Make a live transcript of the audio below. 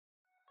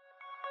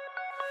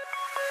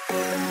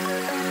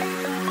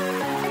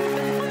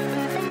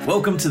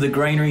Welcome to the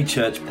Granary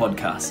Church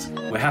podcast.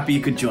 We're happy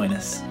you could join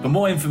us. For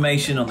more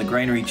information on the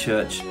Granary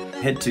Church,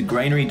 head to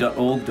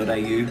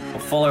granary.org.au or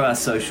follow our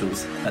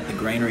socials at the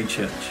Granary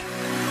Church.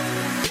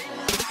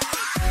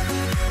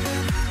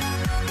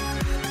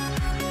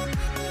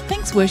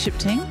 Thanks, worship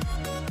team.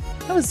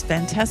 That was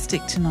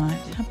fantastic tonight.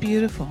 How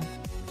beautiful.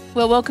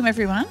 Well, welcome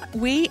everyone.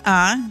 We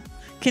are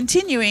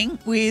continuing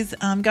with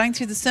going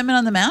through the Sermon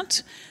on the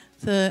Mount,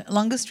 the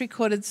longest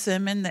recorded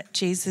sermon that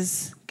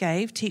Jesus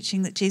gave,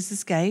 teaching that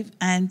Jesus gave.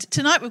 And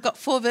tonight we've got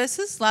 4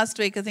 verses. Last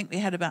week I think we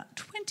had about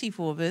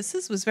 24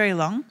 verses. It was very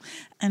long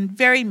and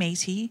very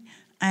meaty.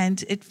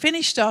 And it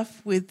finished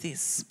off with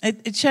this.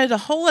 It showed a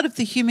whole lot of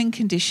the human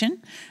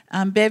condition.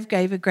 Bev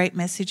gave a great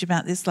message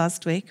about this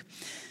last week.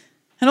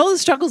 And all the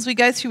struggles we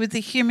go through with the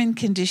human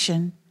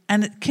condition.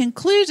 And it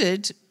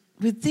concluded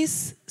with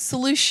this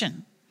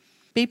solution.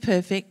 Be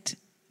perfect.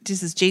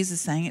 This is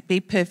Jesus saying it. Be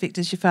perfect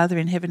as your Father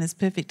in heaven is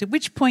perfect. At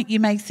which point you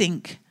may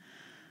think,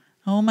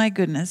 oh my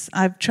goodness,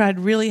 I've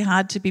tried really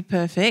hard to be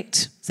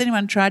perfect. Has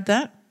anyone tried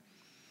that?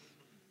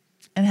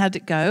 And how'd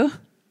it go?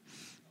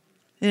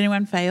 Did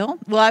anyone fail?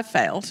 Well, I've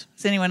failed.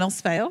 Has anyone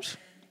else failed?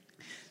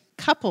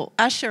 Couple,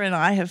 Usher and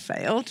I have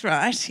failed,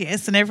 right?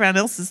 Yes, and everyone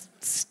else is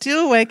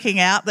still working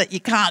out that you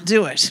can't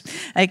do it,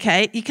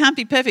 okay? You can't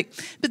be perfect.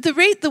 But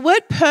the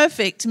word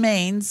perfect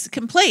means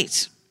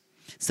complete.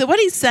 So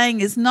what he's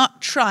saying is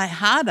not try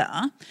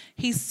harder.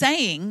 He's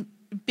saying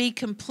be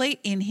complete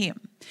in him,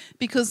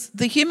 because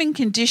the human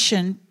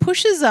condition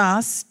pushes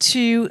us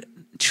to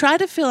try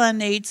to fill our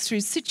needs through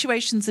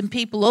situations and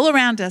people all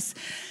around us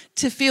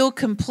to feel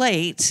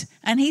complete.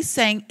 And he's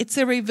saying it's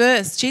a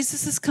reverse.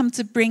 Jesus has come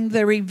to bring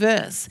the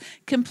reverse.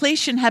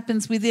 Completion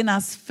happens within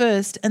us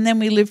first, and then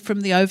we live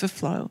from the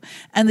overflow.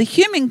 And the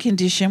human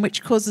condition,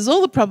 which causes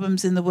all the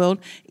problems in the world,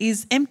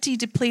 is empty,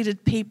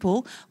 depleted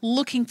people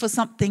looking for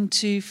something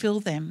to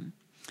fill them.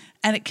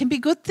 And it can be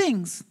good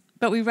things,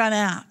 but we run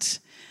out.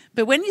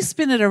 But when you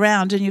spin it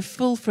around and you're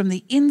full from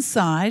the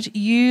inside,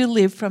 you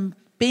live from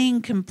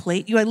being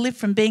complete. You live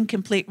from being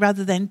complete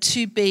rather than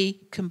to be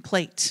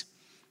complete.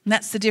 And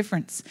that's the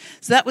difference.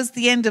 So that was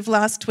the end of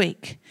last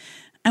week.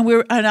 And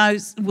when I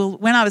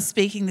was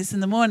speaking this in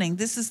the morning,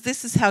 this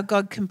is how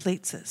God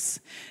completes us.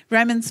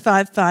 Romans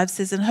 5:5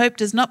 says, and hope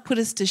does not put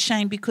us to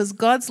shame, because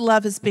God's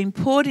love has been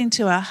poured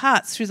into our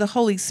hearts through the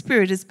Holy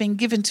Spirit has been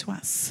given to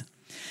us.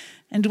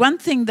 And one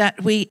thing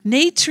that we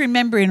need to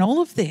remember in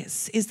all of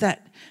this is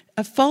that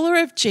a follower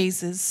of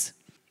Jesus,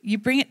 you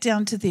bring it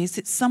down to this,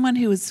 it's someone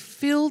who is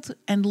filled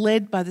and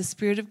led by the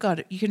Spirit of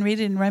God. You can read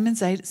it in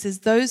Romans 8. It says,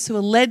 those who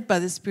are led by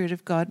the Spirit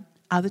of God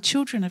are the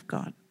children of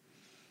God.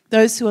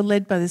 Those who are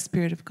led by the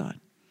Spirit of God.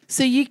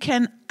 So you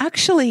can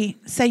actually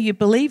say you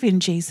believe in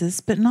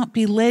Jesus, but not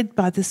be led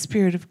by the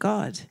Spirit of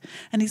God.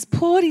 And he's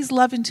poured his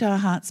love into our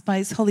hearts by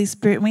his Holy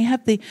Spirit. And we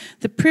have the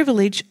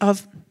privilege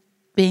of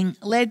being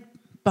led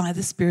by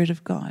the Spirit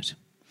of God.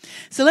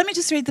 So let me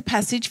just read the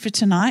passage for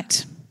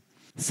tonight.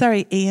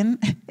 Sorry, Ian.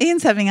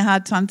 Ian's having a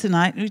hard time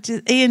tonight.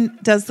 Ian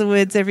does the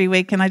words every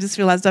week, and I just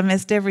realised I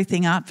messed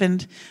everything up,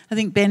 and I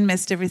think Ben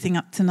messed everything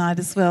up tonight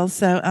as well.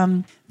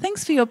 So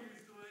thanks for your...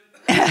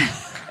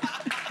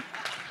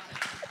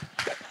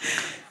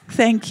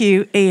 Thank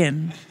you,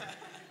 Ian.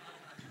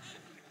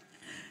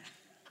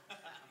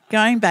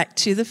 Going back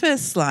to the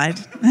first slide.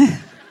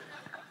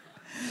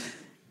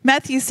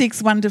 Matthew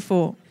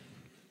 6:1-4.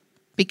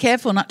 Be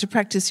careful not to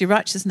practice your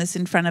righteousness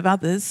in front of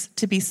others,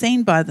 to be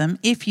seen by them.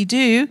 If you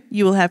do,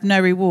 you will have no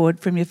reward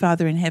from your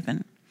Father in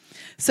heaven.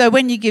 So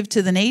when you give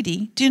to the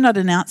needy, do not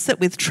announce it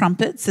with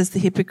trumpets, as the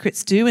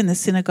hypocrites do in the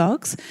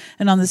synagogues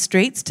and on the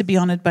streets, to be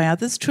honoured by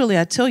others. Truly,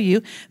 I tell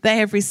you, they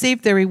have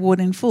received their reward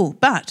in full.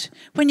 But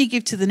when you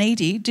give to the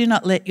needy, do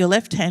not let your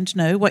left hand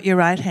know what your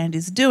right hand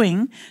is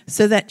doing,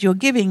 so that your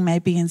giving may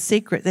be in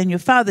secret. Then your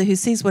Father, who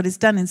sees what is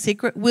done in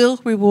secret, will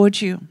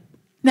reward you.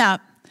 Now,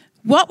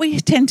 what we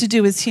tend to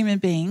do as human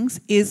beings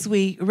is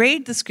we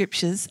read the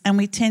scriptures and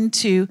we tend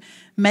to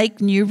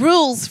make new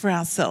rules for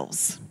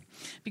ourselves,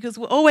 because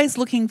we're always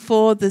looking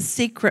for the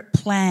secret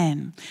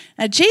plan.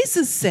 Now,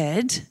 Jesus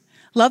said,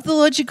 love the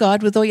Lord your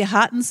God with all your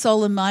heart and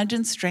soul and mind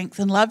and strength,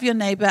 and love your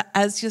neighbour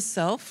as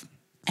yourself.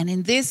 And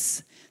in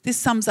this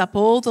sums up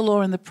all the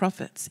law and the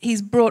prophets.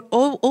 He's brought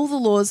all the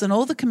laws and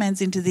all the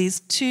commands into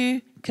these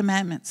 2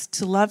 commandments,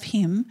 to love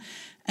him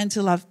and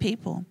to love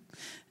people.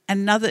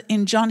 Another,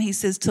 in John, he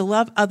says to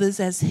love others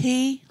as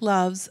he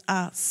loves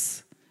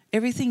us.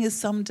 Everything is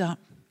summed up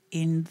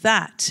in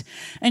that.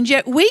 And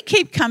yet we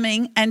keep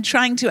coming and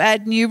trying to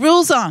add new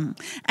rules on.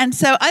 And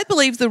so I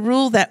believe the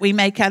rule that we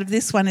make out of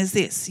this one is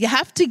this. You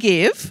have to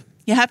give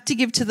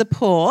to the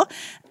poor,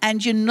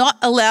 and you're not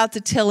allowed to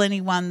tell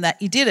anyone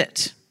that you did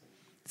it.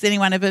 Has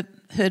anyone ever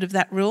heard of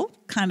that rule?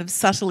 Kind of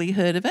subtly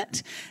heard of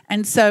it.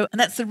 And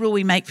that's the rule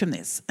we make from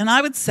this. And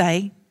I would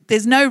say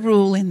There's no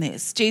rule in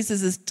this.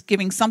 Jesus is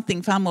giving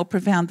something far more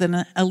profound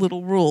than a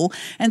little rule.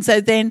 And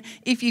so then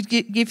if you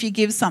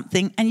give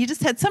something and you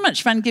just had so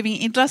much fun giving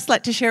it, you'd just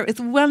like to share it with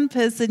one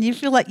person, you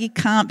feel like you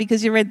can't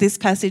because you read this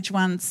passage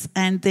once,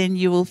 and then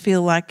you will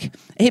feel like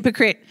a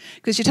hypocrite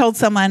because you told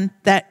someone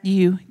that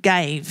you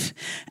gave.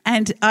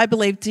 And I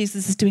believe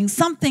Jesus is doing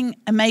something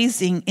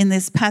amazing in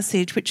this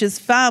passage, which is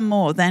far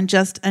more than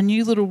just a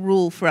new little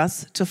rule for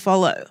us to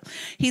follow.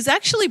 He's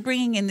actually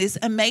bringing in this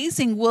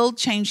amazing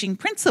world-changing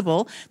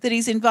principle that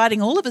he's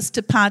inviting all of us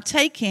to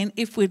partake in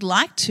if we'd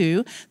like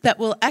to, that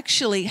will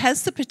actually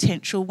has the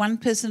potential, one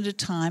person at a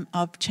time,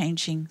 of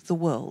changing the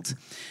world.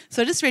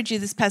 So I just read you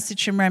this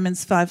passage from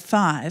Romans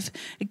 5:5.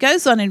 It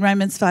goes on in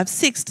Romans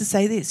 5:6 to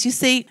say this. You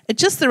see, at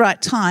just the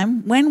right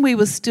time, when we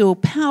were still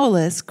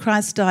powerless,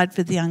 Christ died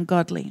for the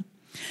ungodly.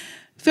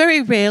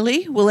 Very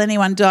rarely will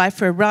anyone die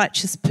for a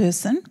righteous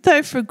person,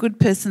 though for a good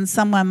person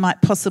someone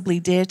might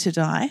possibly dare to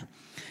die.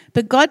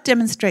 But God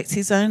demonstrates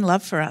his own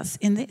love for us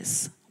in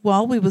this.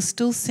 While we were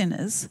still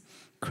sinners,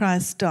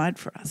 Christ died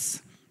for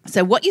us.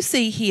 So what you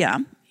see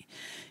here,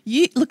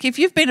 look, if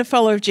you've been a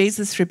follower of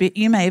Jesus for a bit,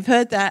 you may have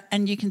heard that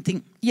and you can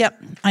think,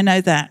 yep, I know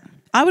that.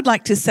 I would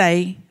like to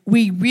say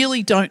we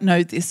really don't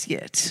know this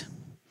yet.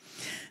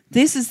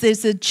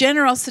 There's a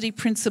generosity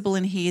principle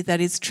in here that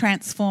is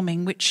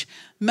transforming, which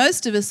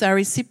most of us are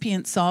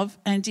recipients of.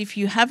 And if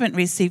you haven't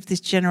received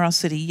this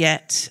generosity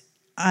yet,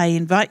 I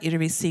invite you to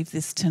receive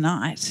this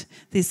tonight,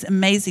 this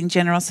amazing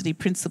generosity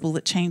principle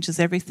that changes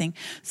everything.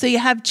 So you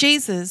have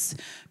Jesus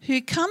who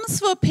comes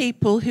for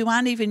people who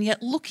aren't even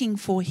yet looking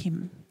for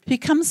him, who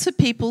comes for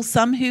people,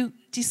 some who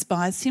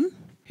despise him,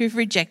 who've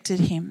rejected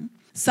him,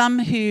 some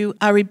who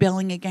are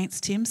rebelling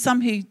against him,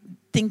 some who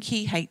think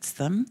he hates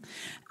them,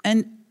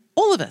 and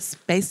all of us,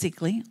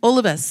 basically, all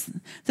of us,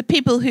 the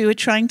people who are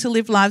trying to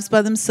live lives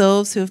by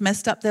themselves, who have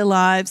messed up their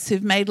lives,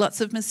 who've made lots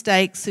of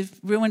mistakes, who've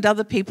ruined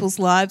other people's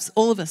lives,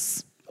 all of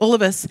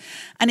us.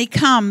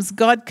 And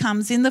God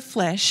comes in the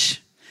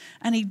flesh,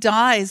 and he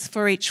dies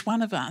for each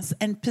one of us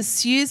and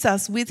pursues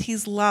us with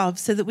his love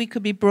so that we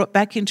could be brought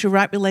back into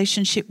right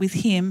relationship with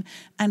him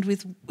and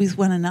with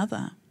one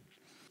another.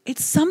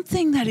 It's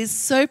something that is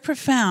so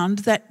profound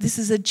that this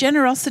is a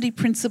generosity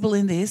principle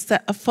in this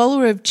that a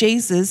follower of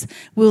Jesus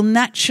will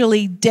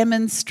naturally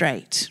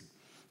demonstrate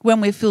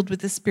when we're filled with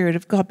the Spirit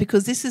of God,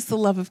 because this is the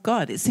love of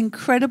God. It's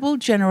incredible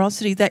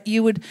generosity that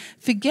you would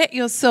forget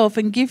yourself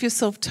and give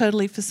yourself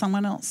totally for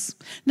someone else.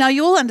 Now,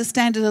 you all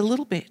understand it a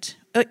little bit.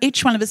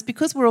 Each one of us,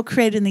 because we're all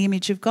created in the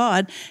image of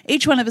God,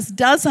 each one of us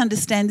does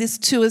understand this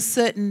to a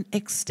certain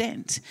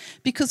extent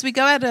because we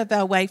go out of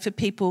our way for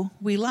people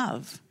we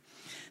love.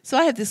 So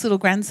I have this little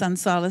grandson,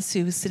 Silas,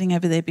 who was sitting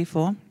over there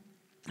before,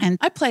 and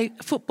I play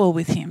football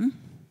with him.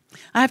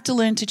 I have to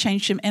learn to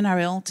change from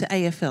NRL to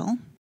AFL,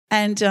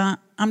 and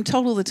I'm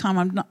told all the time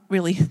I'm not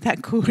really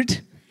that good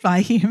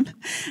by him.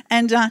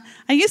 And I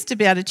used to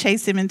be able to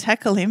chase him and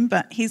tackle him,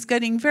 but he's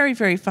getting very,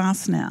 very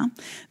fast now.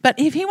 But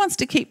if he wants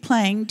to keep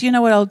playing, do you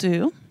know what I'll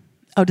do?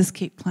 I'll just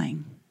keep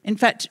playing. In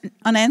fact,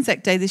 on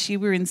Anzac Day this year,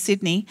 we were in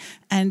Sydney,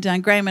 and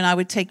Graham and I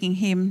were taking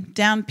him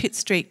down Pitt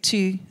Street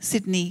to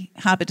Sydney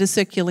Harbour to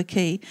Circular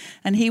Quay,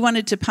 and he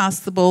wanted to pass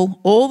the ball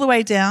all the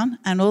way down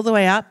and all the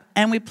way up,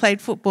 and we played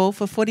football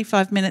for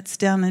 45 minutes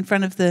down in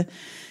front of the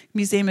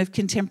Museum of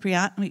Contemporary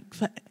Art,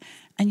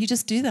 and you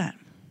just do that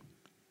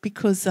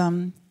because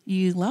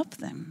you love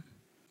them.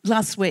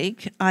 Last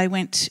week, I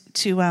went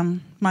to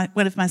one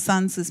of my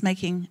sons was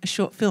making a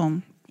short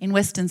film in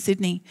Western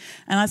Sydney,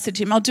 and I said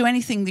to him, I'll do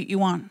anything that you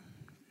want.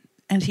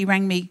 And he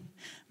rang me,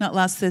 not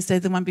last Thursday,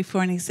 the one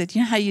before, and he said,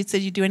 you know how you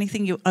said you'd do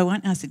anything I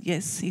want? I said,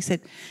 yes. He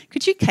said,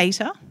 could you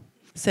cater?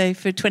 So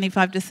for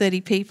 25 to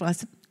 30 people, I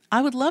said,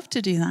 I would love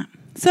to do that.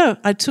 So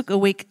I took a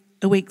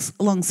week's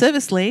long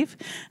service leave,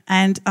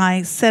 and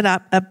I set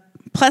up a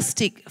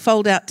plastic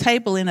fold-out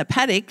table in a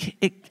paddock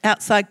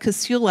outside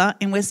Casula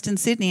in Western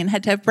Sydney and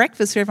had to have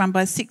breakfast for everyone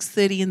by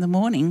 6:30 in the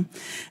morning.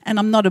 And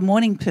I'm not a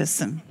morning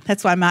person.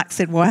 That's why Mark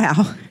said,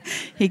 wow,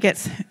 he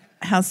gets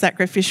how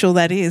sacrificial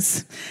that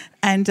is.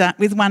 And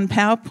with one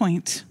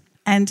PowerPoint.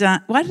 And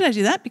why did I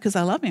do that? Because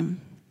I love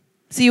him.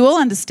 So you all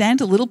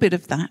understand a little bit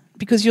of that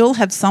because you all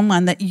have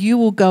someone that you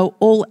will go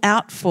all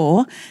out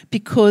for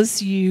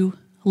because you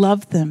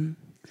love them,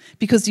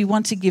 because you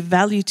want to give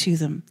value to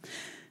them.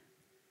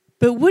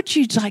 But would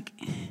you,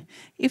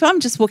 if I'm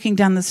just walking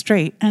down the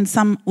street and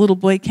some little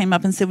boy came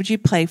up and said, would you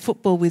play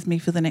football with me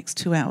for the next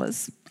 2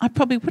 hours? I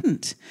probably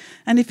wouldn't.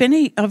 And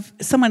if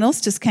someone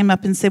else just came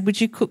up and said, would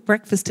you cook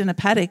breakfast in a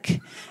paddock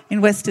in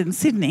Western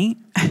Sydney?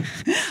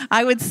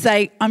 I would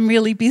say, I'm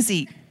really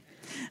busy.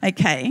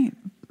 Okay.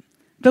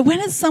 But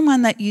when it's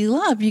someone that you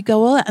love, you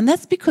go all out. And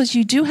that's because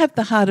you do have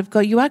the heart of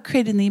God. You are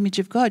created in the image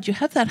of God. You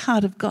have that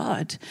heart of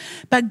God.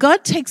 But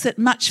God takes it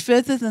much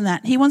further than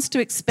that. He wants to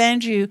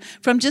expand you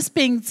from just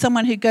being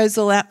someone who goes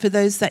all out for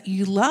those that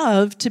you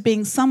love to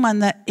being someone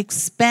that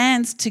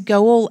expands to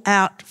go all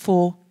out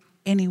for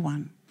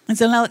anyone. And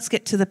so now let's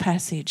get to the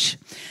passage.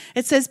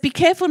 It says, be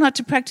careful not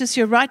to practice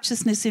your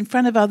righteousness in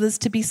front of others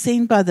to be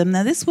seen by them.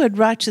 Now this word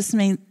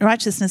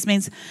righteousness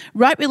means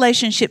right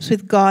relationships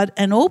with God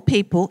and all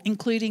people,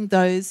 including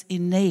those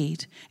in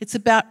need. It's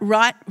about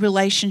right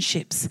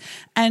relationships.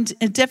 And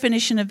a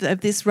definition of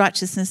this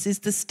righteousness is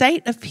the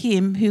state of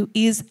him who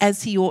is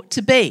as he ought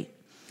to be.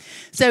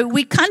 So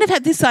we kind of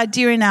have this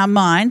idea in our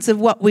minds of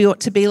what we ought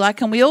to be like,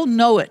 and we all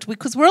know it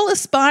because we're all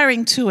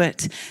aspiring to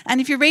it.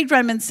 And if you read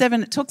Romans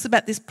 7, it talks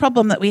about this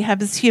problem that we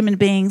have as human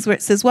beings where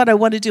it says what I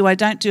want to do, I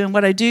don't do, and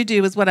what I do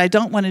is what I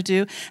don't want to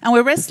do. And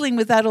we're wrestling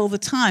with that all the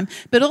time.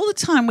 But all the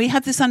time we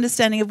have this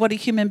understanding of what a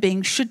human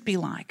being should be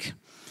like.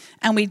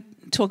 And we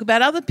talk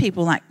about other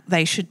people like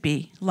they should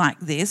be like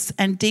this,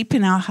 and deep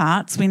in our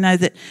hearts we know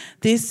that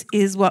this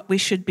is what we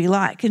should be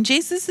like. And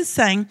Jesus is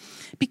saying,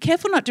 be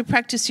careful not to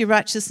practice your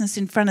righteousness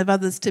in front of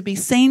others to be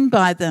seen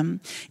by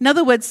them. In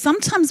other words,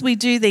 sometimes we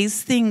do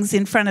these things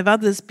in front of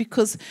others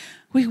because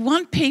we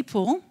want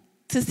people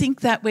to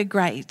think that we're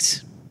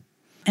great.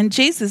 And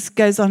Jesus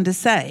goes on to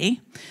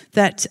say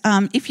that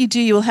if you do,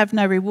 you will have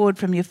no reward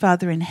from your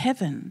Father in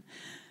heaven.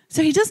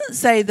 So he doesn't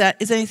say that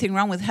there's anything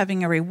wrong with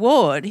having a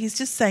reward. He's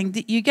just saying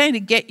that you're going to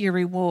get your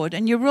reward,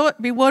 and your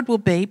reward will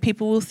be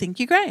people will think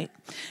you're great.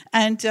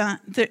 And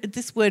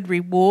this word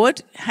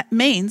reward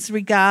means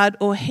regard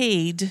or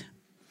heed.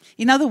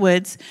 In other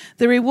words,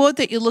 the reward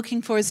that you're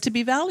looking for is to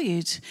be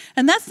valued.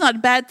 And that's not a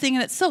bad thing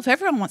in itself.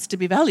 Everyone wants to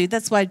be valued.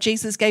 That's why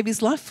Jesus gave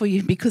his life for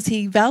you, because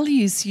he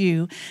values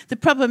you. The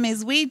problem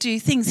is we do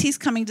things. He's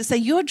coming to say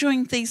you're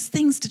doing these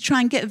things to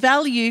try and get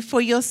value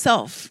for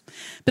yourself.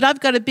 But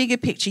I've got a bigger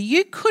picture.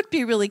 You could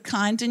be really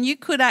kind and you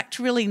could act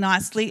really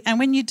nicely, and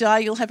when you die,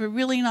 you'll have a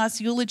really nice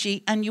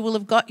eulogy and you will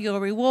have got your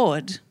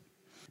reward.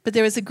 But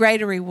there is a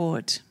greater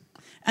reward.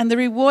 And the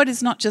reward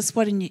is not just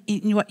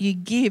in what you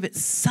give,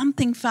 it's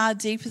something far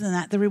deeper than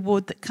that, the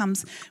reward that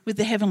comes with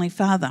the Heavenly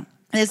Father.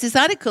 There's this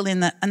article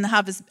in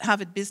the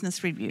Harvard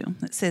Business Review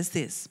that says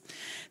this: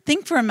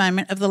 think for a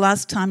moment of the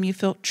last time you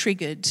felt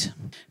triggered,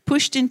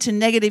 pushed into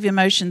negative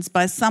emotions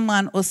by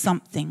someone or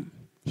something.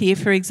 Here,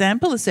 for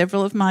example, are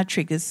several of my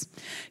triggers: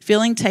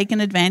 feeling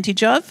taken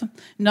advantage of,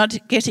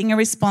 not getting a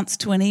response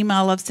to an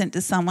email I've sent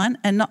to someone,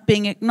 and not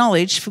being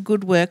acknowledged for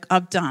good work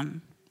I've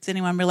done. Does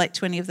anyone relate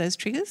to any of those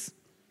triggers?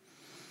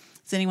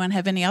 Does anyone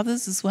have any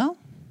others as well?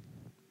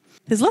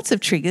 There's lots of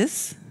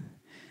triggers.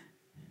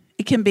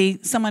 It can be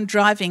someone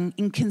driving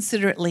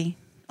inconsiderately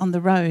on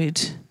the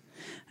road.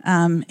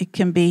 It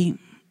can be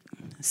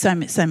so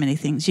many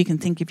things. You can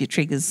think of your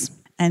triggers.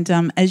 And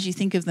as you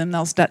think of them,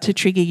 they'll start to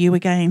trigger you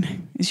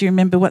again as you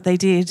remember what they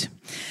did.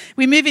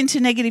 We move into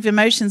negative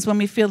emotions when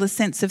we feel a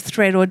sense of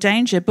threat or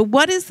danger. But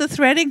what is the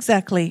threat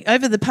exactly?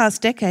 Over the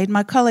past decade,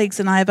 my colleagues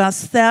and I have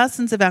asked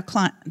thousands of our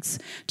clients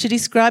to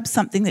describe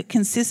something that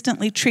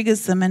consistently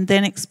triggers them and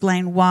then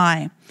explain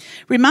why.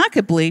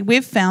 Remarkably,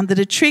 we've found that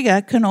a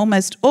trigger can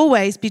almost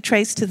always be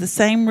traced to the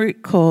same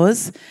root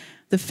cause: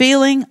 the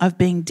feeling of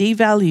being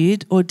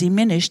devalued or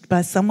diminished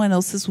by someone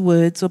else's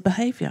words or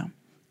behaviour.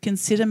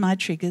 Consider my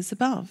triggers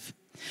above.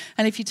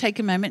 And if you take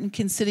a moment and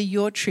consider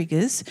your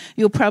triggers,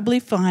 you'll probably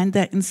find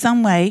that in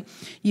some way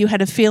you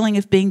had a feeling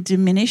of being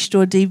diminished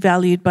or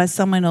devalued by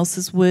someone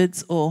else's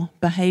words or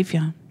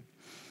behaviour.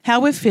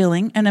 How we're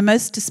feeling, and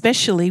most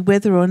especially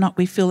whether or not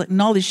we feel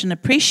acknowledged and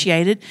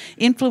appreciated,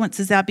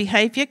 influences our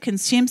behaviour,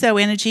 consumes our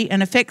energy,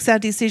 and affects our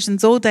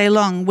decisions all day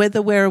long,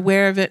 whether we're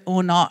aware of it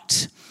or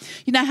not.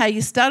 You know how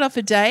you start off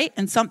a day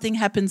and something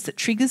happens that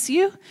triggers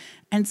you,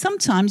 and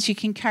sometimes you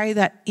can carry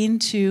that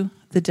into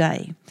the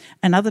day,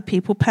 and other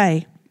people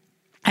pay.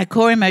 Our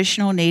core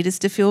emotional need is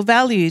to feel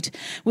valued.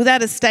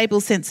 Without a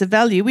stable sense of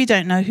value, we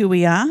don't know who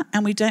we are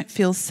and we don't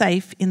feel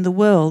safe in the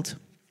world.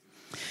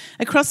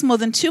 Across more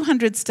than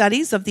 200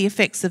 studies of the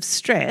effects of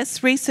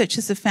stress,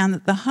 researchers have found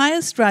that the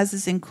highest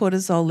rises in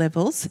cortisol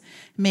levels,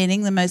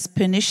 meaning the most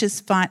pernicious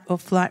fight or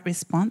flight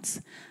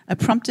response, are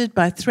prompted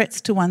by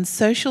threats to one's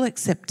social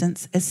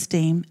acceptance,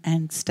 esteem,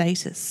 and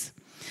status.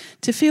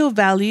 To feel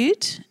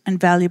valued and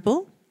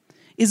valuable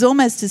is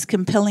almost as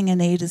compelling a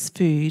need as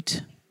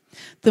food.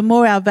 The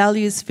more our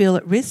values feel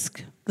at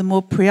risk, the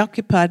more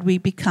preoccupied we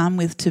become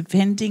with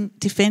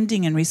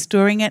defending and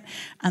restoring it,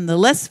 and the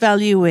less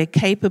value we're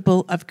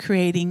capable of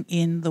creating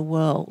in the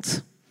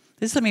world.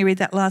 Just let me read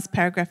that last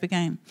paragraph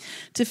again.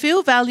 To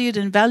feel valued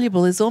and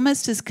valuable is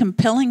almost as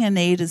compelling a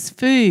need as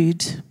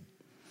food.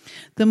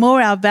 The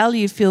more our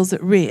value feels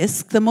at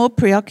risk, the more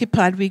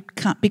preoccupied we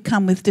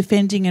become with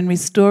defending and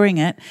restoring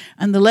it,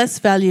 and the less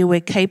value we're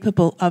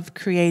capable of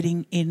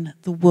creating in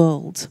the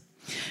world.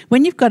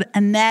 When you've got a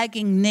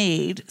nagging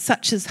need,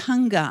 such as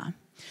hunger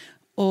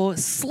or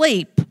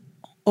sleep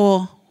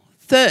or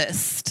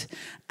thirst,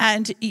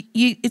 and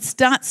it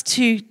starts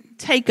to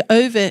take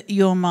over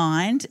your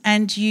mind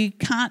and you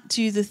can't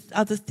do the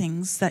other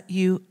things that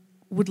you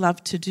would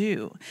love to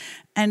do.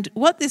 And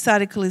what this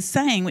article is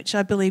saying, which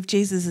I believe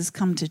Jesus has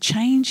come to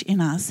change in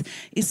us,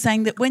 is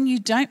saying that when you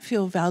don't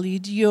feel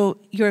valued, your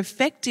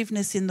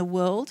effectiveness in the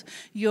world,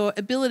 your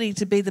ability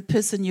to be the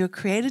person you're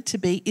created to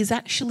be is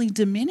actually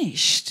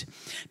diminished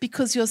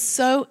because you're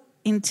so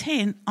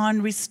intent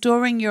on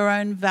restoring your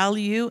own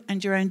value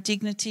and your own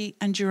dignity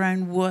and your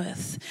own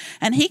worth.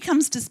 And he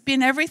comes to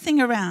spin everything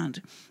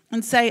around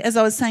and say, as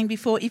I was saying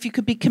before, if you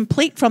could be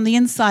complete from the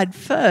inside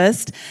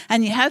first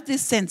and you have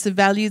this sense of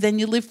value, then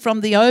you live from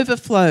the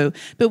overflow.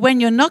 But when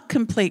you're not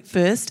complete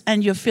first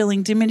and you're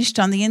feeling diminished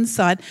on the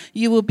inside,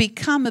 you will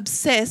become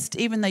obsessed,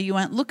 even though you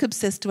won't look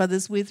obsessed to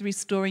others, with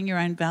restoring your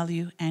own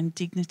value and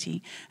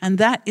dignity. And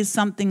that is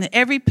something that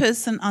every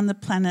person on the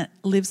planet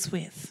lives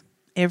with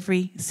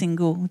every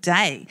single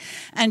day.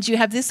 And you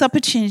have this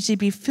opportunity to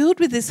be filled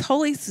with this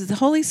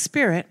Holy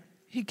Spirit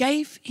who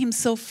gave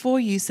himself for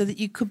you so that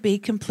you could be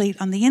complete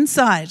on the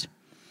inside.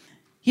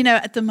 You know,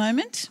 at the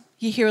moment,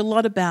 you hear a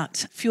lot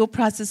about fuel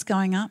prices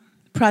going up,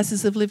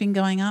 prices of living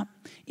going up,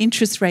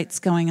 interest rates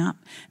going up.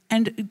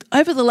 And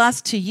over the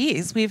last 2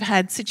 years, we've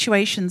had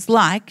situations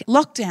like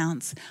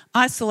lockdowns,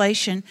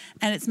 isolation,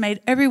 and it's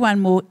made everyone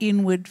more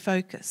inward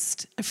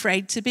focused,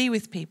 afraid to be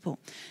with people.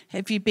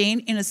 Have you been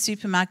in a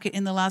supermarket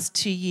in the last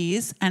 2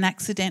 years and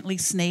accidentally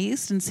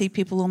sneezed and see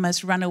people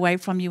almost run away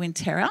from you in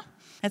terror?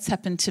 That's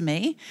happened to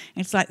me.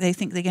 It's like they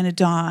think they're going to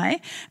die.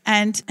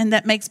 And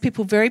that makes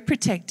people very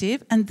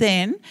protective. And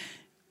then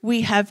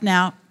we have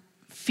now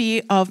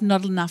fear of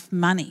not enough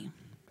money.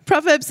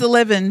 Proverbs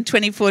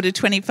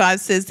 11:24-25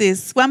 says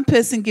this: one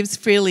person gives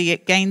freely,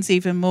 it gains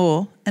even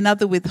more.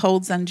 Another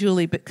withholds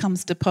unduly, but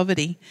comes to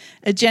poverty.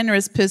 A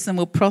generous person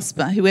will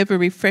prosper. Whoever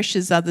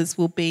refreshes others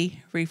will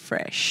be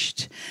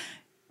refreshed.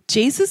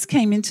 Jesus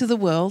came into the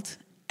world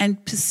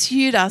and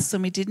pursued us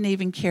when we didn't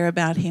even care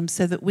about him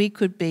so that we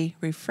could be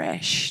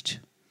refreshed,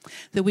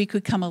 that we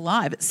could come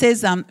alive. It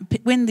says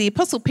when the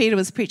Apostle Peter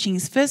was preaching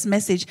his first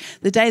message,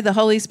 the day the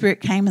Holy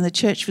Spirit came and the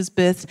church was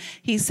birthed,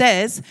 he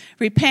says,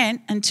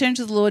 repent and turn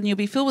to the Lord and you'll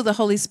be filled with the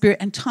Holy Spirit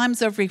and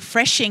times of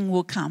refreshing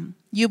will come.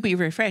 You'll be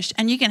refreshed.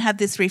 And you can have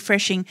this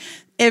refreshing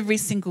every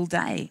single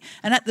day.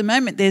 And at the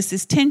moment, there's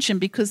this tension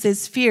because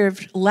there's fear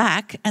of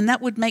lack, and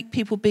that would make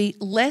people be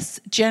less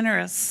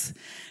generous,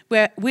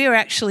 where we're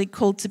actually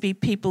called to be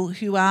people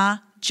who are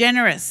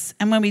generous.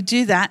 And when we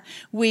do that,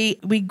 we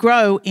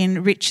grow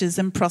in riches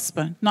and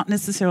prosper, not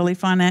necessarily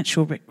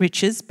financial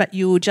riches, but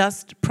you will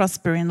just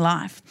prosper in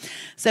life.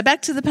 So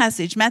back to the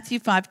passage, Matthew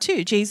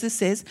 5:2, Jesus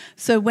says,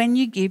 so when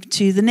you give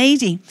to the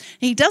needy.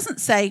 He doesn't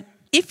say,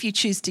 if you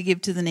choose to give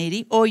to the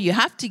needy or you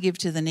have to give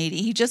to the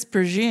needy. He just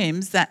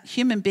presumes that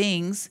human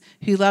beings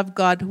who love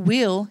God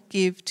will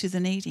give to the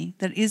needy.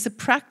 That is a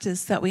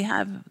practice that we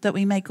have, that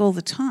we make all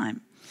the time.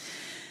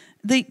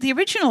 The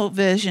original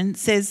version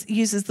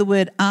uses the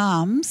word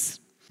alms,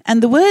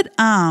 and the word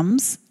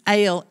alms,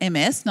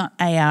 A-L-M-S, not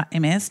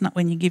A-R-M-S, not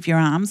when you give your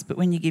alms, but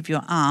when you give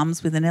your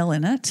alms with an L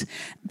in it.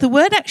 The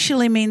word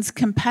actually means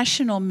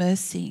compassion or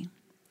mercy.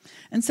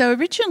 And so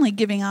originally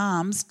giving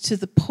alms to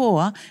the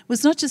poor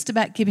was not just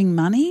about giving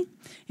money,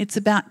 it's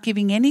about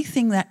giving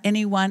anything that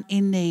anyone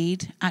in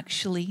need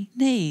actually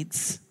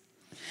needs.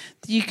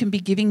 You can be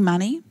giving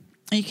money,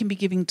 you can be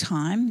giving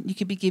time, you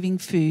could be giving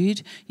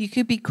food, you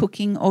could be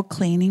cooking or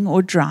cleaning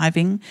or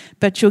driving,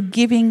 but you're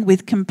giving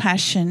with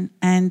compassion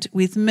and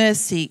with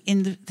mercy.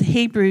 In the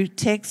Hebrew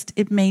text,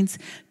 it means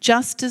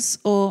justice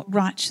or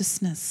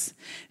righteousness,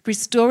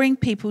 restoring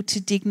people to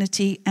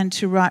dignity and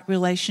to right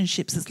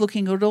relationships. It's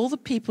looking at all the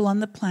people on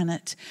the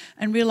planet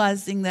and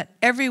realising that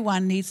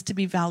everyone needs to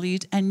be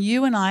valued, and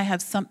you and I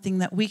have something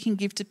that we can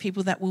give to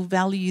people that will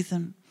value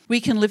them. We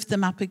can lift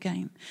them up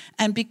again.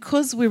 And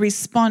because we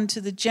respond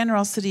to the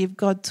generosity of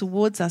God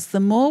towards us,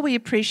 the more we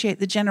appreciate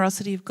the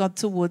generosity of God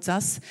towards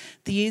us,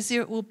 the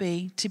easier it will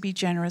be to be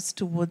generous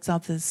towards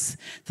others.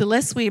 The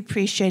less we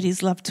appreciate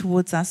his love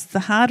towards us, the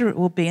harder it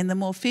will be and the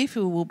more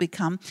fearful we'll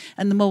become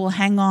and the more we'll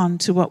hang on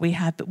to what we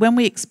have. But when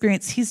we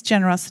experience his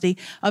generosity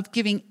of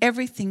giving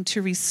everything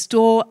to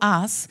restore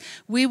us,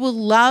 we will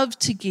love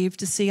to give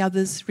to see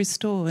others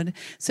restored.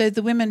 So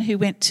the women who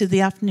went to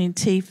the afternoon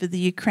tea for the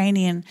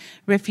Ukrainian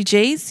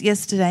refugees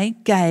yesterday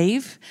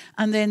gave,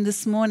 and then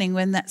this morning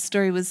when that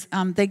story was,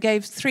 they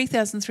gave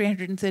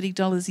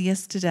 $3,330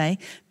 yesterday,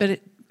 but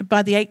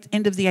by the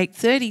end of the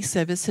 8:30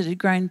 service it had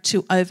grown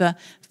to over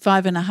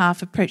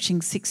 $5,500, approaching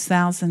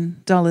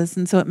 $6,000,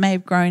 and so it may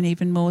have grown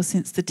even more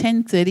since the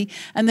 10:30,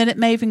 and then it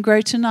may even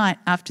grow tonight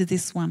after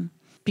this one,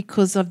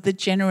 because of the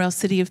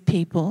generosity of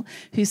people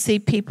who see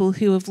people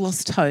who have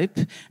lost hope,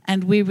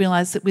 and we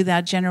realise that with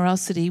our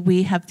generosity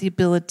we have the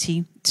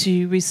ability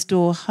to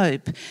restore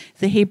hope.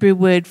 The Hebrew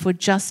word for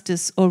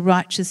justice or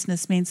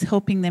righteousness means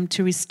helping them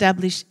to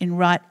reestablish in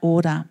right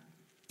order.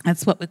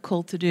 That's what we're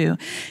called to do.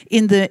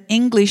 In the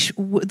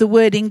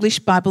word English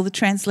Bible, the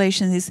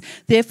translation is,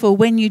 therefore,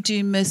 when you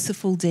do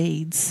merciful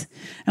deeds.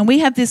 And we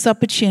have this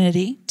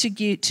opportunity to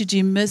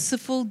do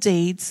merciful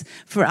deeds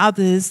for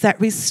others that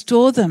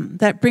restore them,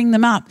 that bring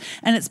them up.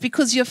 And it's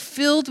because you're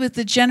filled with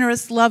the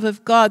generous love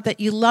of God that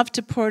you love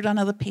to pour it on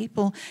other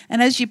people.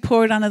 And as you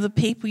pour it on other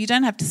people, you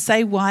don't have to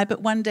say why,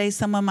 but one day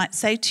someone might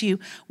say to you,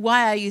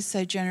 why are you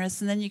so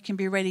generous? And then you can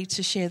be ready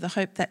to share the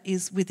hope that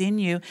is within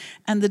you.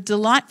 And the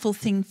delightful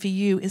thing for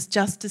you is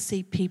just to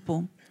see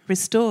people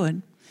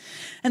restored.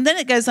 And then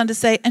it goes on to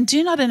say, and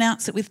do not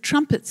announce it with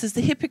trumpets as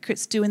the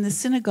hypocrites do in the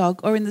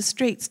synagogue or in the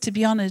streets to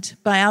be honoured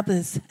by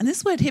others. And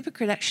this word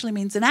hypocrite actually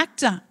means an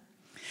actor.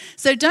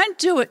 So don't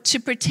do it to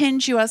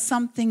pretend you are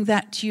something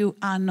that you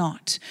are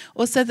not,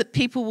 or so that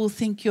people will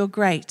think you're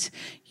great.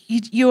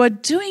 You are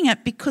doing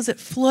it because it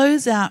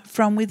flows out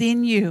from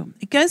within you.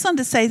 It goes on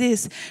to say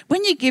this,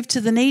 when you give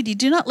to the needy,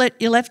 do not let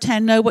your left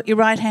hand know what your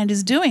right hand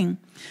is doing,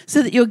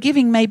 so that your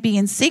giving may be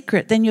in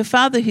secret. Then your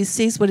Father who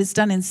sees what is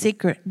done in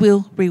secret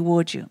will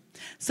reward you.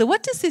 So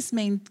what does this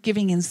mean,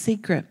 giving in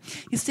secret?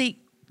 You see,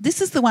 this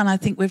is the one I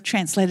think we've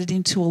translated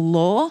into a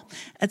law.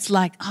 It's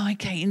like,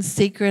 in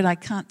secret, I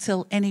can't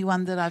tell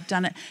anyone that I've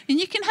done it. And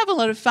you can have a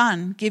lot of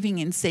fun giving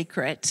in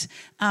secret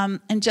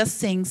and just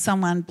seeing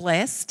someone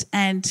blessed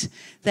and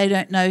they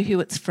don't know who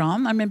it's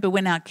from. I remember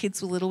when our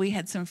kids were little, we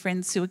had some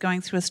friends who were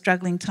going through a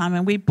struggling time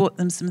and we bought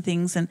them some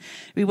things and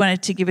we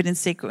wanted to give it in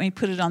secret. We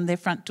put it on their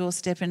front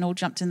doorstep and all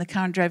jumped in the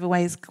car and drove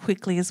away as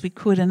quickly as we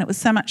could. And it was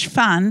so much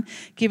fun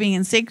giving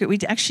in secret. We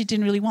actually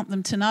didn't really want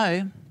them to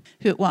know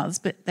who it was,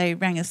 but they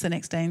rang us the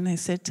next day and they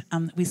said,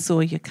 we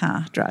saw your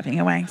car driving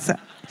away, so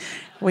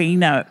we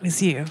know it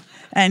was you,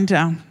 and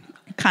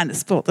kind of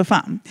spoilt the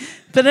fun.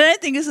 But I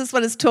don't think this is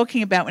what it's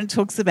talking about when it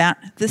talks about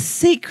the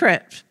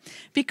secret,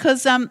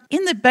 because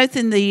both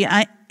in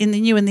the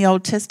New and the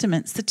Old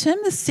Testaments, the term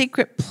the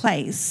secret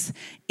place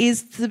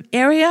is the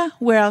area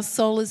where our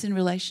soul is in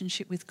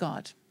relationship with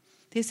God.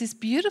 There's this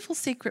beautiful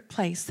secret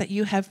place that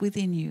you have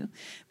within you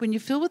when you're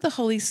filled with the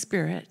Holy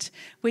Spirit,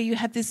 where you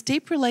have this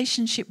deep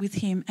relationship with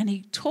Him and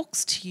He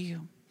talks to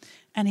you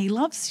and He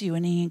loves you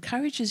and He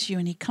encourages you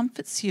and He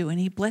comforts you and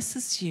He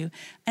blesses you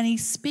and He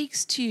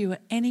speaks to you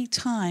at any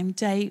time,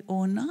 day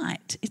or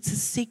night. It's a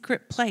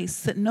secret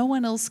place that no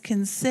one else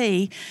can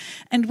see.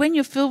 And when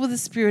you're filled with the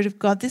Spirit of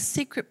God, this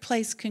secret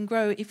place can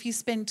grow if you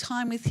spend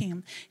time with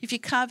Him, if you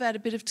carve out a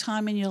bit of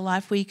time in your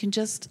life where you can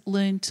just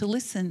learn to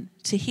listen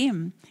to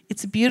Him.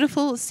 It's a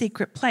beautiful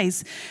secret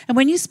place. And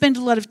when you spend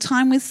a lot of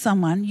time with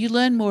someone, you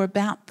learn more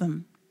about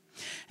them.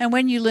 And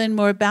when you learn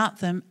more about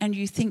them and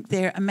you think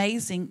they're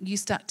amazing, you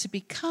start to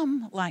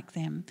become like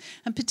them.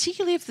 And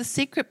particularly if the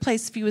secret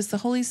place for you is the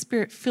Holy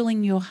Spirit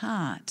filling your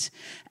heart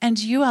and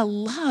you are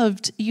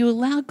loved, you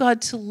allow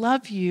God to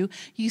love you,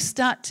 you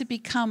start to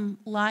become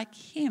like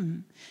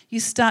Him. You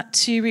start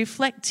to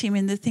reflect Him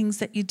in the things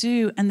that you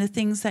do and the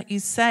things that you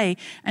say.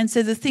 And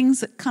so the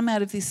things that come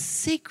out of this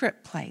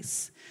secret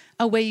place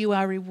are where you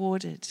are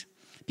rewarded,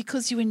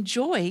 because you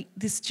enjoy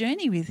this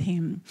journey with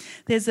Him.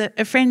 There's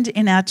a friend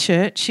in our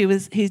church who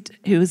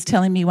was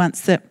telling me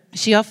once that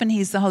she often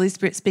hears the Holy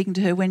Spirit speaking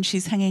to her when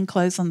she's hanging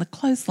clothes on the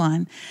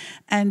clothesline.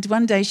 And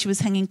one day she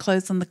was hanging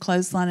clothes on the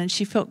clothesline and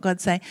she felt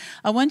God say,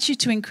 I want you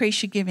to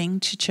increase your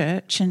giving to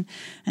church. And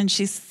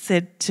she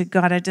said to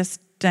God, I just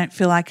don't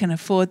feel I can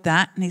afford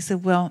that. And He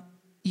said, well,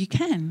 you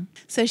can.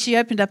 So she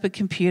opened up a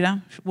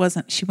computer.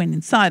 She went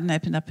inside and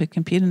opened up her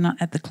computer, not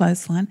at the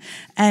clothesline.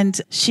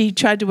 And she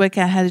tried to work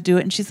out how to do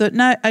it. And she thought,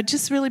 no, I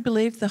just really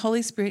believe the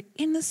Holy Spirit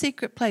in the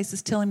secret place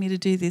is telling me to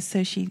do this.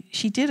 So she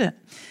did it.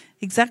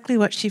 Exactly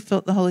what she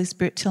felt the Holy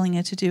Spirit telling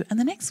her to do. And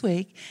the next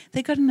week,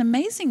 they got an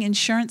amazing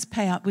insurance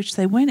payout, which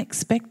they weren't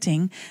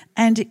expecting.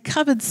 And it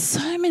covered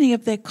so many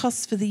of their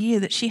costs for the year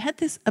that she had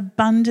this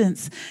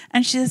abundance.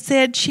 And she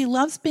said she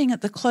loves being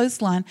at the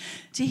clothesline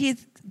to hear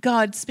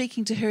God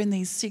speaking to her in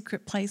these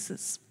secret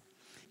places.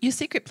 Your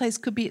secret place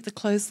could be at the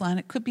clothesline,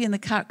 it could be in the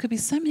car, it could be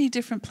so many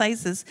different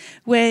places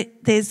where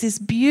there's this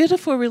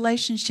beautiful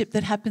relationship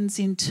that happens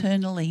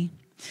internally.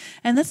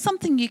 And that's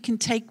something you can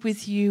take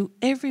with you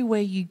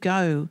everywhere you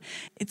go.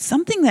 It's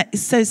something that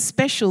is so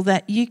special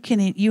that you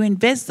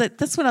invest.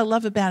 That's what I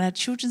love about our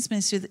children's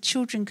ministry, that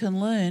children can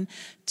learn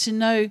to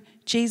know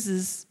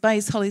Jesus by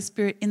His Holy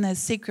Spirit in those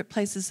secret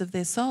places of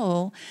their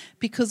soul,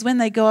 because when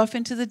they go off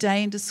into the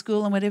day, into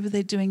school and whatever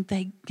they're doing,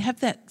 they have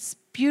that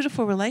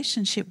beautiful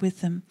relationship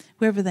with them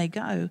wherever they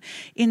go.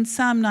 In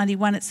Psalm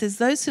 91, it says,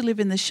 those who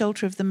live in the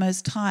shelter of the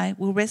Most High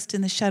will rest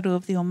in the shadow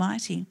of the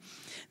Almighty.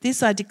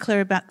 This I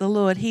declare about the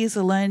Lord. He is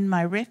alone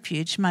my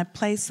refuge, my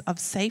place of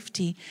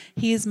safety.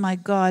 He is my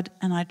God,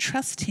 and I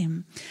trust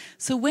Him.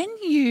 So when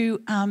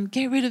you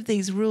get rid of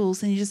these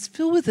rules and you just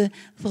fill with the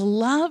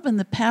love and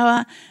the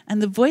power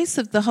and the voice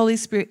of the Holy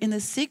Spirit in the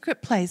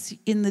secret place,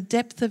 in the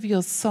depth of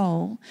your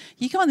soul,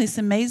 you go on this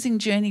amazing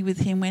journey with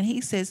Him when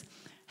He says,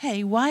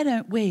 hey, why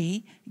don't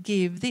we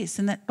give this?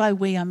 And that by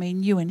we, I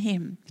mean you and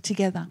Him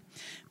together.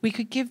 We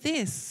could give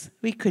this.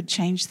 We could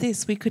change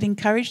this. We could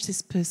encourage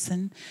this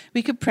person.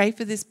 We could pray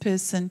for this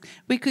person.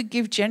 We could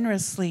give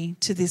generously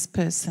to this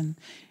person.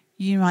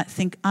 You might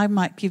think, I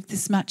might give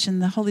this much,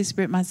 and the Holy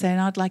Spirit might say, and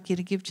I'd like you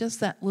to give just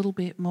that little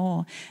bit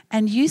more.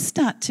 And you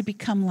start to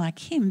become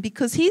like Him,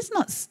 because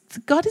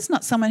God is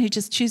not someone who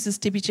just chooses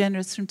to be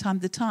generous from time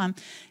to time.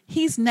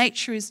 His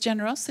nature is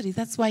generosity.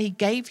 That's why He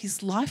gave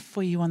His life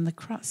for you on the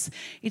cross.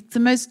 It's the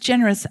most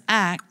generous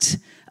act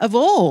of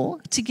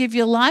all to give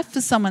your life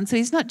for someone. So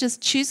He's not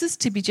just chooses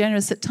to be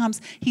generous at times.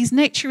 His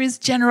nature is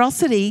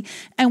generosity.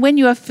 And when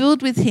you are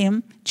filled with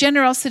Him,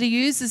 Generosity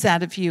oozes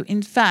out of you.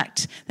 In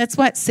fact, that's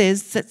why it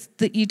says that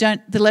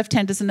the left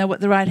hand doesn't know what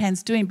the right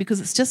hand's doing,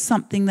 because it's just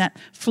something that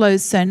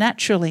flows so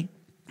naturally.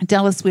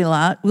 Dallas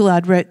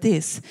Willard wrote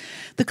this: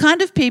 the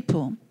kind of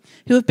people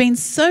who have been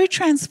so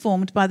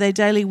transformed by their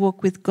daily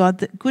walk with God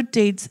that good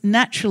deeds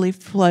naturally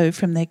flow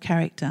from their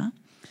character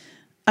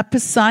are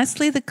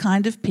precisely the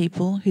kind of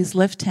people whose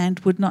left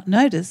hand would not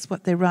notice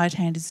what their right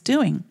hand is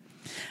doing.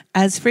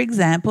 As, for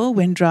example,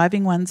 when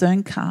driving one's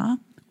own car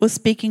or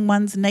speaking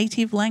one's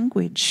native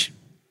language.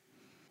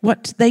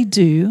 What they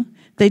do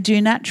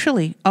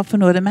naturally,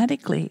 often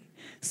automatically,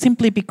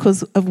 simply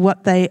because of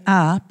what they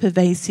are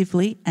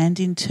pervasively and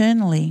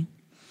internally.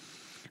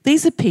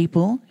 These are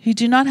people who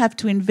do not have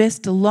to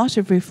invest a lot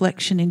of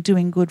reflection in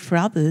doing good for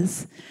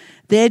others.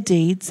 Their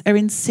deeds are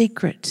in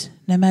secret,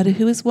 no matter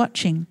who is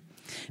watching,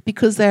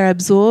 because they are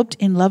absorbed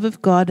in love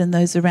of God and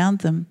those around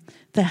them.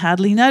 They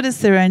hardly notice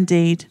their own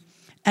deed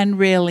and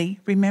rarely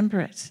remember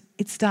it.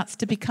 It starts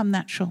to become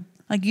natural.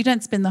 Like, you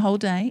don't spend the whole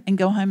day and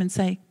go home and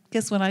say,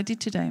 guess what I did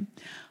today?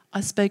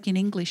 I spoke in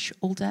English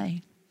all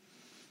day.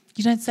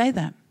 You don't say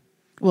that.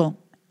 Well,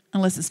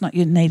 unless it's not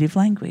your native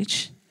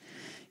language.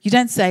 You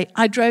don't say,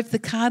 I drove the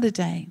car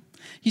today.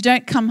 You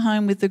don't come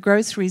home with the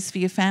groceries for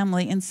your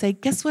family and say,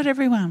 guess what,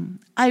 everyone?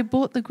 I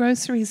bought the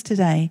groceries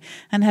today,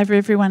 and have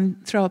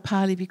everyone throw a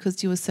party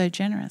because you were so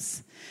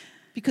generous.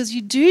 Because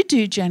you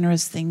do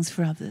generous things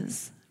for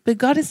others. But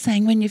God is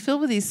saying, when you're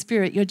filled with His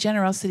Spirit, your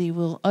generosity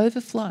will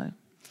overflow.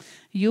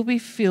 You'll be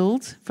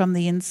filled from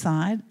the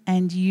inside,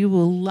 and you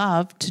will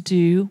love to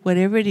do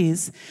whatever it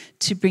is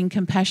to bring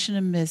compassion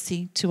and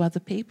mercy to other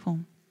people.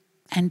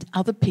 And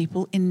other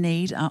people in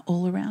need are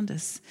all around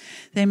us.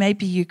 They may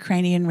be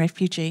Ukrainian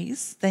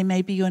refugees. They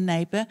may be your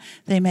neighbour.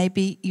 They may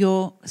be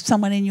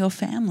someone in your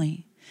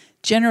family.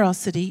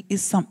 Generosity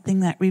is something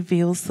that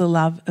reveals the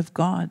love of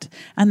God.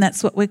 And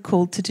that's what we're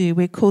called to do.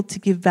 We're called to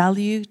give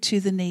value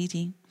to the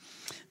needy.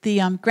 The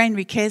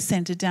Granary Care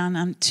Centre down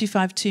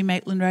 252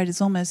 Maitland Road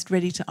is almost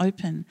ready to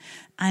open.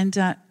 And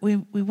we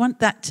want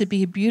that to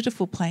be a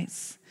beautiful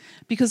place,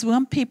 because we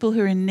want people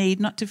who are in need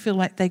not to feel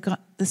like they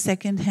got the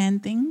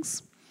second-hand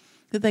things,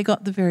 that they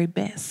got the very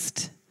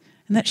best.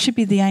 And that should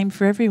be the aim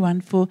for everyone,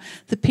 for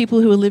the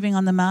people who are living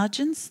on the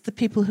margins, the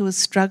people who are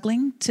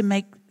struggling to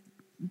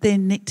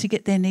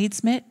get their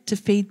needs met, to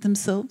feed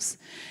themselves.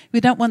 We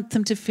don't want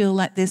them to feel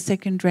like they're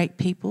second-rate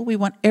people. We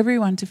want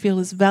everyone to feel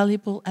as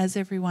valuable as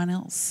everyone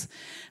else.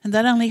 And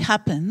that only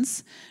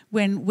happens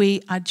when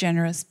we are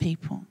generous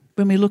people.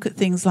 When we look at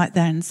things like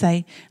that and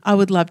say, I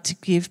would love to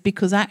give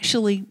because I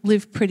actually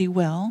live pretty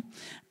well,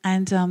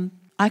 and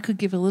I could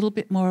give a little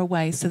bit more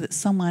away so that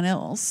someone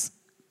else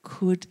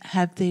could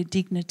have their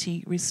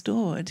dignity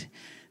restored.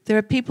 There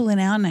are people in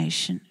our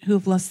nation who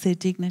have lost their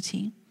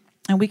dignity,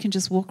 and we can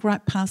just walk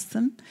right past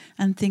them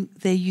and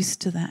think they're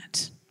used to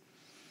that.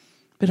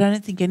 But I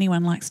don't think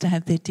anyone likes to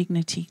have their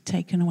dignity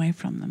taken away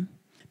from them.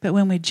 But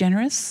when we're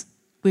generous,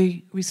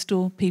 we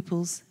restore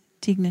people's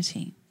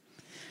dignity,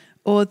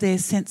 or their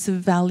sense of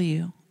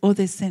value, or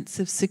their sense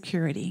of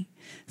security.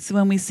 So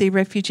when we see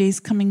refugees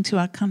coming to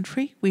our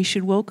country, we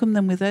should welcome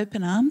them with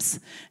open arms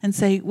and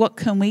say, what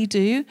can we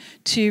do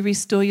to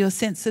restore your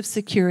sense of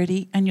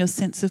security and your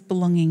sense of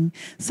belonging?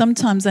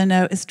 Sometimes I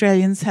know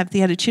Australians have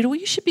the attitude, well,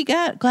 you should be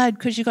glad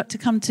because you got to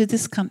come to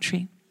this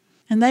country.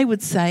 And they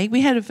would say,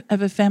 we have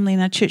a family in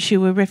our church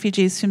who were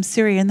refugees from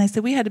Syria, and they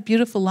said, we had a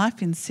beautiful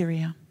life in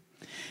Syria.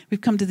 We've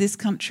come to this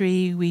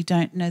country, we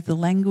don't know the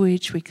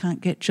language, we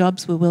can't get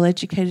jobs, we're well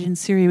educated in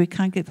Syria, we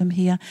can't get them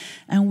here,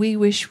 and we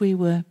wish we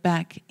were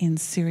back in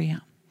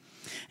Syria.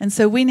 And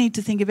so we need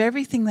to think of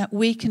everything that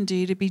we can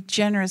do to be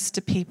generous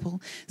to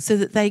people so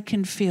that they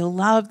can feel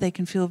loved, they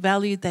can feel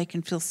valued, they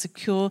can feel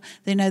secure,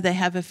 they know they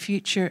have a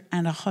future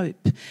and a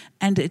hope.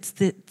 And it's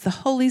the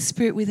Holy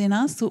Spirit within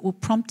us that will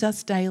prompt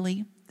us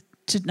daily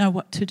to know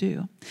what to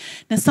do.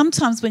 Now,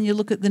 sometimes when you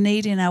look at the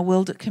need in our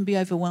world, it can be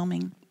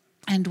overwhelming.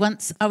 And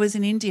once I was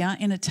in India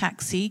in a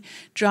taxi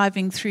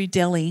driving through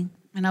Delhi,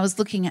 and I was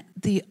looking at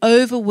the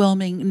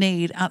overwhelming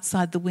need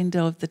outside the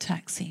window of the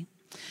taxi.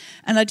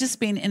 And I'd just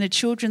been in a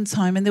children's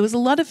home, and there was a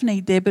lot of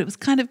need there, but it was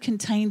kind of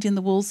contained in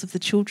the walls of the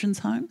children's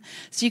home.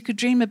 So you could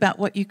dream about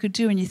what you could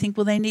do, and you think,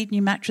 well, they need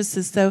new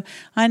mattresses. So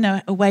I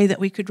know a way that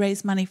we could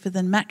raise money for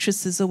the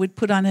mattresses, or we'd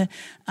put on a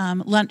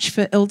lunch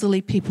for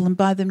elderly people and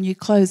buy them new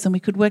clothes, and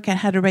we could work out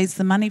how to raise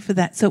the money for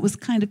that. So it was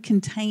kind of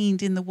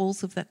contained in the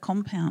walls of that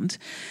compound.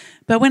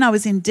 But when I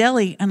was in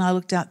Delhi and I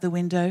looked out the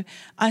window,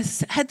 I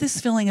had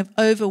this feeling of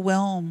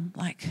overwhelm,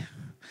 like,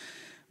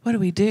 what do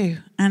we do?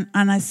 And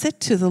I said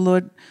to the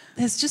Lord,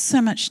 there's just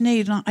so much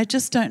need, and I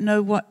just don't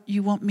know what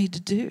you want me to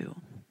do.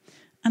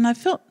 And I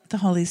felt the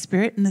Holy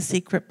Spirit in the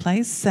secret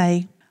place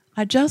say,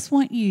 I just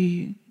want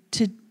you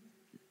to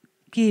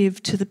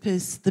give to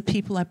the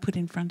people I put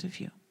in front of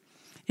you.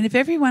 And if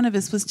every one of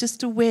us was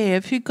just aware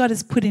of who God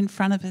has put in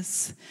front of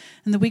us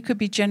and that we could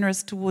be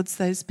generous towards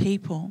those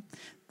people,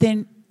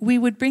 then we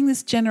would bring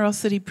this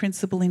generosity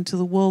principle into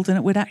the world, and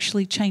it would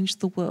actually change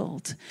the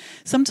world.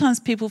 Sometimes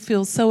people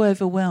feel so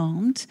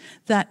overwhelmed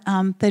that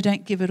they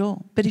don't give at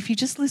all. But if you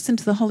just listen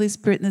to the Holy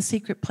Spirit in the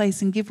secret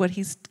place and give what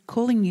he's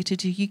calling you to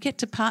do, you get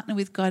to partner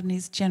with God in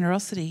his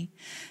generosity,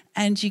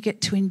 and you get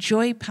to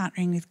enjoy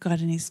partnering with God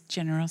in his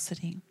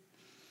generosity.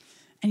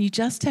 And you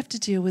just have to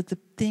deal with the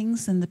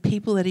things and the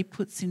people that he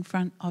puts in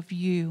front of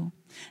you.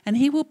 And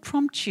he will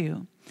prompt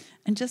you,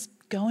 and just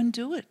go and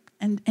do it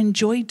and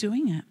enjoy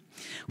doing it.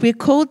 We're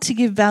called to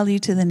give value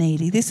to the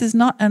needy. This is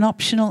not an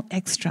optional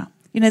extra.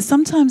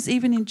 Sometimes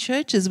even in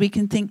churches we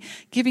can think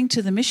giving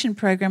to the mission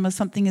program or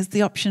something is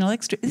the optional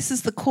extra. This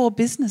is the core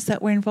business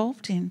that we're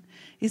involved in,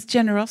 is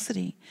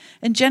generosity.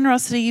 And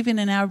generosity, even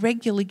in our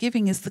regular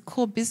giving, is the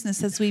core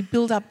business as we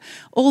build up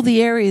all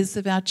the areas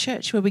of our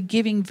church where we're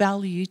giving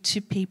value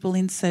to people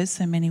in so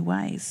many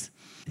ways.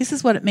 This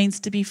is what it means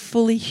to be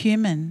fully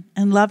human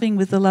and loving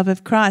with the love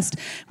of Christ.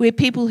 We're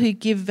people who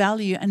give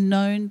value and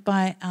known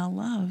by our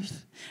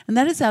love. And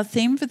that is our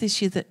theme for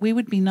this year, that we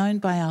would be known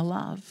by our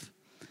love,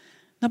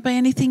 not by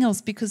anything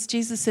else, because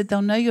Jesus said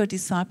they'll know your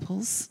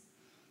disciples,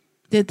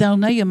 they'll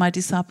know you're my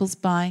disciples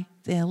by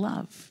their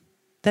love.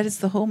 That is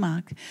the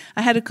hallmark.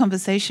 I had a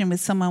conversation with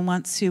someone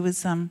once who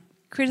was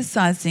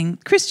criticising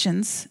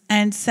Christians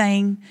and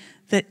saying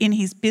that in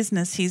his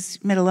business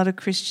he's met a lot of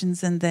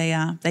Christians and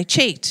they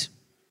cheat.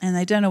 And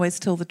they don't always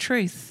tell the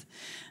truth.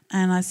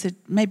 And I said,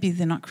 maybe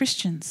they're not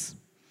Christians.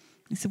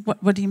 He said,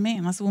 what do you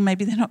mean? I said, well,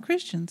 maybe they're not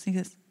Christians. He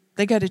goes,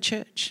 they go to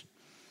church.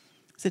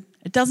 I said,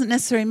 it doesn't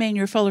necessarily mean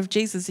you're a follower of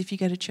Jesus if you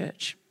go to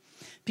church.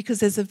 Because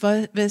there's a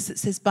verse that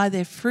says, by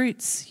their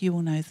fruits you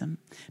will know them.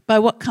 By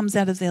what comes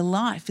out of their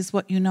life is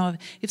what you know of.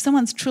 If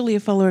someone's truly a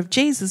follower of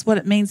Jesus, what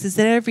it means is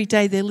that every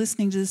day they're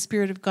listening to the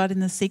Spirit of God in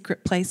the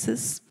secret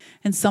places,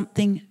 and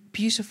something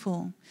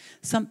beautiful,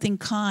 something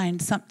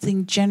kind,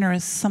 something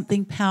generous,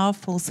 something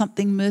powerful,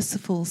 something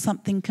merciful,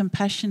 something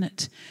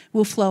compassionate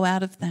will flow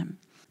out of them.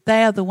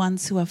 They are the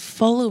ones who are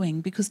following,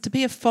 because to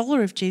be a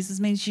follower of Jesus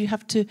means you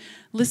have to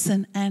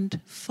listen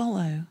and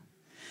follow.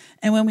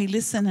 And when we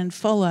listen and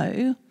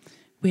follow,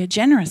 we are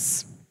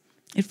generous.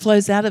 It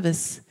flows out of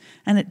us,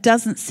 and it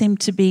doesn't seem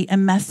to be a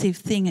massive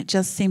thing. It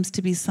just seems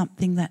to be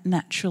something that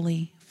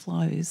naturally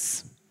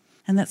flows.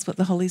 And that's what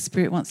the Holy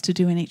Spirit wants to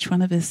do in each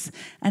one of us.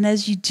 And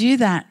as you do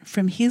that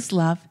from his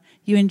love,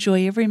 you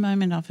enjoy every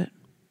moment of it.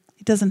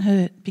 It doesn't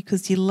hurt,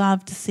 because you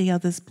love to see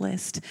others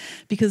blessed,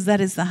 because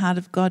that is the heart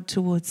of God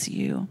towards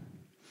you.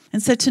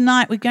 And so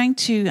tonight we're going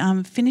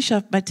to finish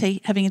off by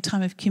having a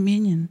time of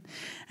communion.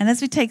 And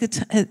as we take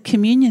the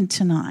communion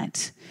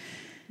tonight,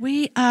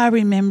 we are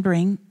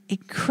remembering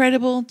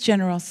incredible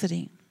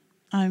generosity.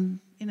 I'm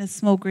in a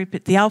small group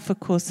at the Alpha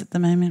course at the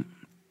moment.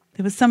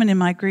 There was someone in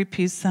my group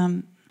who's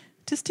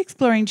just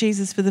exploring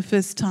Jesus for the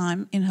first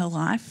time in her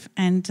life,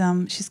 and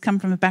she's come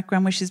from a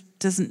background where she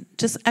doesn't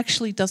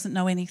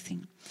know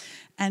anything.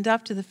 And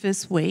after the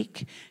first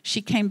week, she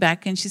came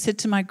back and she said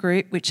to my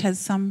group, which has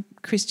some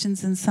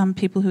Christians and some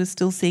people who are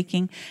still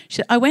seeking, she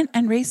said, I went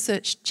and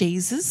researched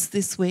Jesus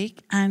this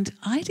week, and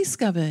I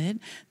discovered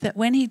that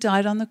when he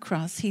died on the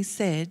cross, he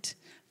said,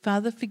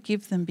 Father,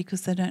 forgive them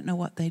because they don't know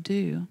what they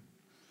do.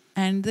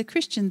 And the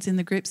Christians in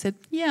the group said,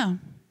 yeah.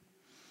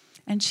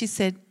 And she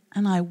said,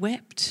 and I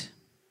wept.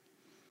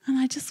 And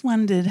I just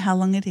wondered how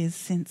long it is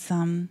since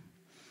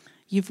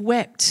you've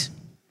wept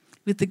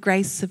with the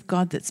grace of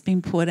God that's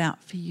been poured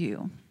out for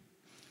you.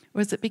 Or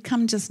has it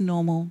become just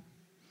normal?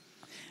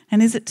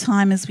 And is it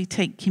time as we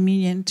take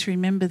communion to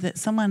remember that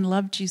someone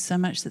loved you so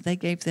much that they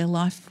gave their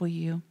life for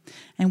you?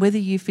 And whether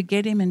you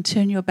forget him and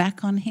turn your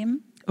back on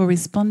him or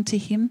respond to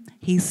him,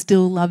 he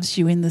still loves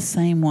you in the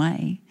same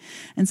way.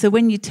 And so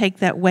when you take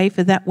that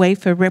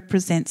wafer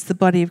represents the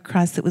body of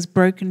Christ that was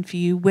broken for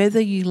you.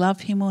 Whether you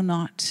love him or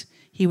not,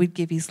 he would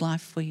give his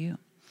life for you.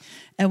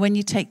 And when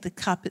you take the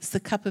cup, it's the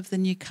cup of the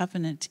new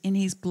covenant in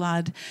his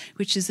blood,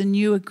 which is a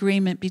new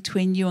agreement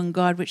between you and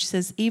God, which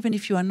says even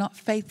if you are not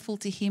faithful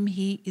to him,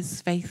 he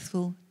is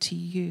faithful to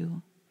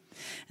you.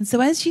 And so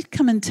as you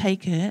come and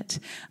take it,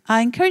 I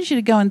encourage you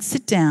to go and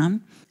sit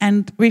down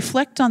and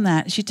reflect on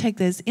that as you take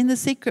those in the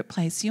secret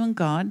place, you and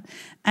God.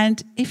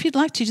 And if you'd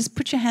like to, just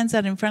put your hands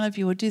out in front of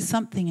you or do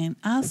something and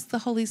ask the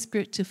Holy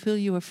Spirit to fill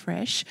you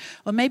afresh,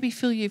 or maybe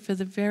fill you for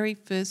the very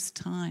first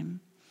time.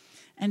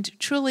 And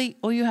truly,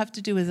 all you have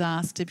to do is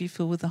ask to be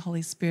filled with the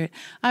Holy Spirit.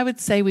 I would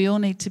say we all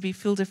need to be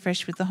filled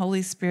afresh with the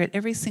Holy Spirit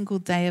every single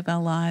day of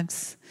our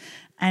lives.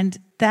 And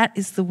that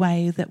is the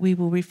way that we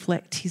will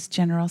reflect his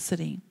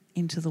generosity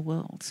into the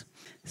world.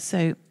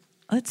 So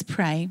let's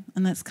pray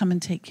and let's come and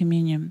take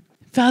communion.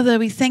 Father,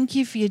 we thank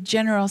you for your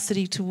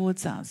generosity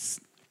towards us.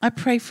 I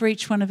pray for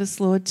each one of us,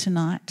 Lord,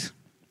 tonight,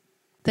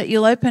 that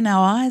you'll open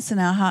our eyes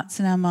and our hearts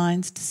and our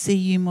minds to see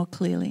you more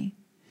clearly,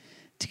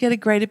 to get a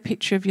greater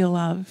picture of your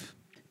love,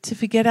 to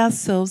forget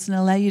ourselves and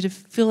allow you to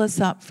fill us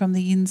up from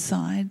the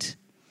inside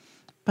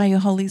by your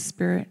Holy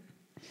Spirit.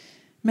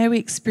 May we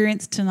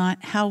experience tonight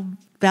how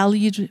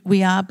valued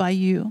we are by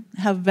you,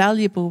 how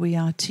valuable we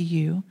are to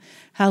you,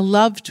 how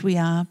loved we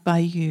are by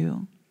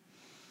you,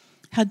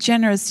 how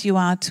generous you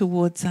are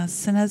towards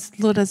us. And as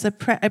Lord, as I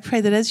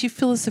pray that as you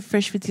fill us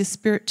afresh with your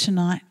Spirit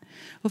tonight,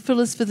 or fill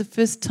us for the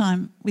first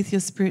time with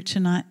your Spirit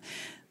tonight,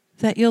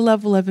 that your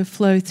love will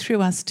overflow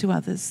through us to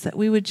others, that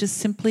we would just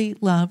simply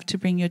love to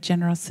bring your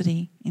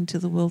generosity into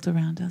the world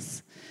around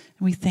us.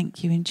 And we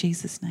thank you in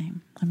Jesus'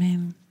 name.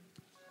 Amen.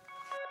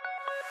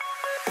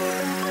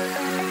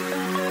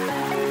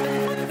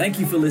 Thank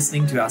you for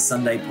listening to our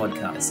Sunday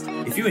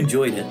podcast. If you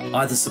enjoyed it,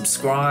 either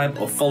subscribe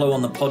or follow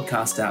on the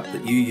podcast app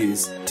that you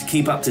use to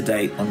keep up to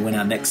date on when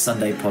our next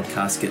Sunday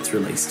podcast gets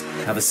released.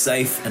 Have a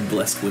safe and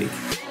blessed week.